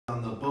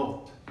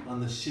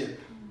the ship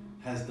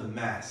has the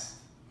mast.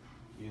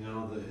 You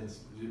know,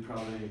 you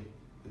probably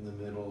in the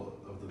middle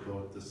of the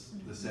boat,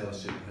 the sail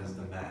ship has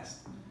the mast,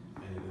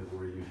 and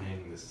where you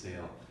hang the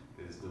sail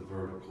is the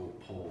vertical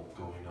pole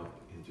going up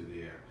into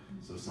the air.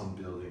 So some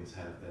buildings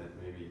have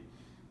that, maybe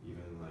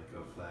even like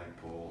a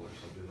flagpole or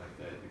something like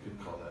that. You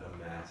could call that a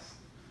mast.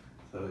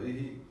 So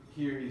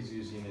here he's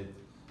using it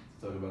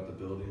to talk about the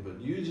building,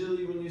 but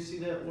usually when you see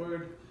that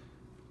word,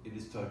 it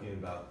is talking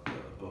about the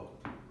boat.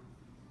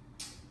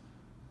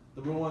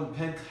 Number 1,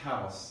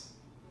 penthouse.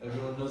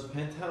 Everyone knows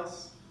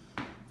penthouse?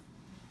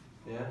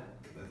 Yeah,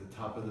 at the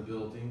top of the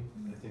building.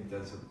 I think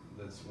that's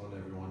one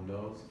everyone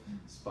knows.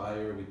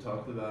 Spire, we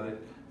talked about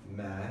it.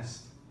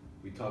 Mast,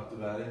 we talked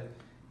about it.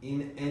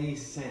 In any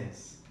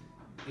sense.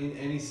 In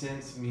any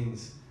sense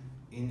means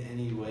in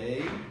any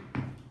way.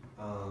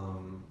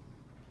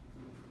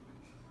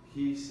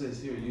 He says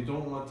here, you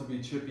don't want to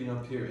be tripping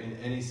up here in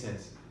any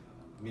sense.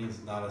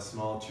 Means not a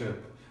small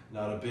trip,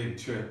 not a big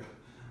trip,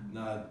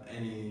 not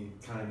any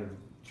kind of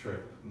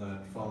trip,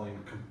 not falling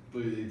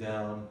completely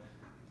down.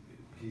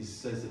 He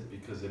says it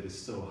because it is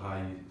so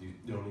high you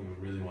don't even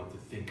really want to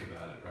think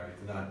about it,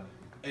 right? Not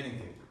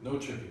anything, no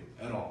tripping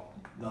at all,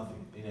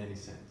 nothing in any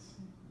sense,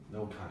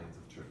 no kinds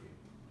of tripping.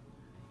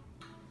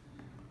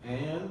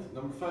 And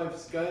number 5,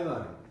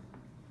 skyline.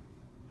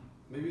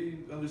 Maybe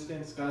you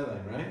understand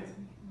skyline, right?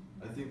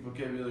 I think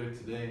vocabulary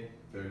today,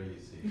 very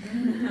easy.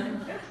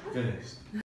 Finished.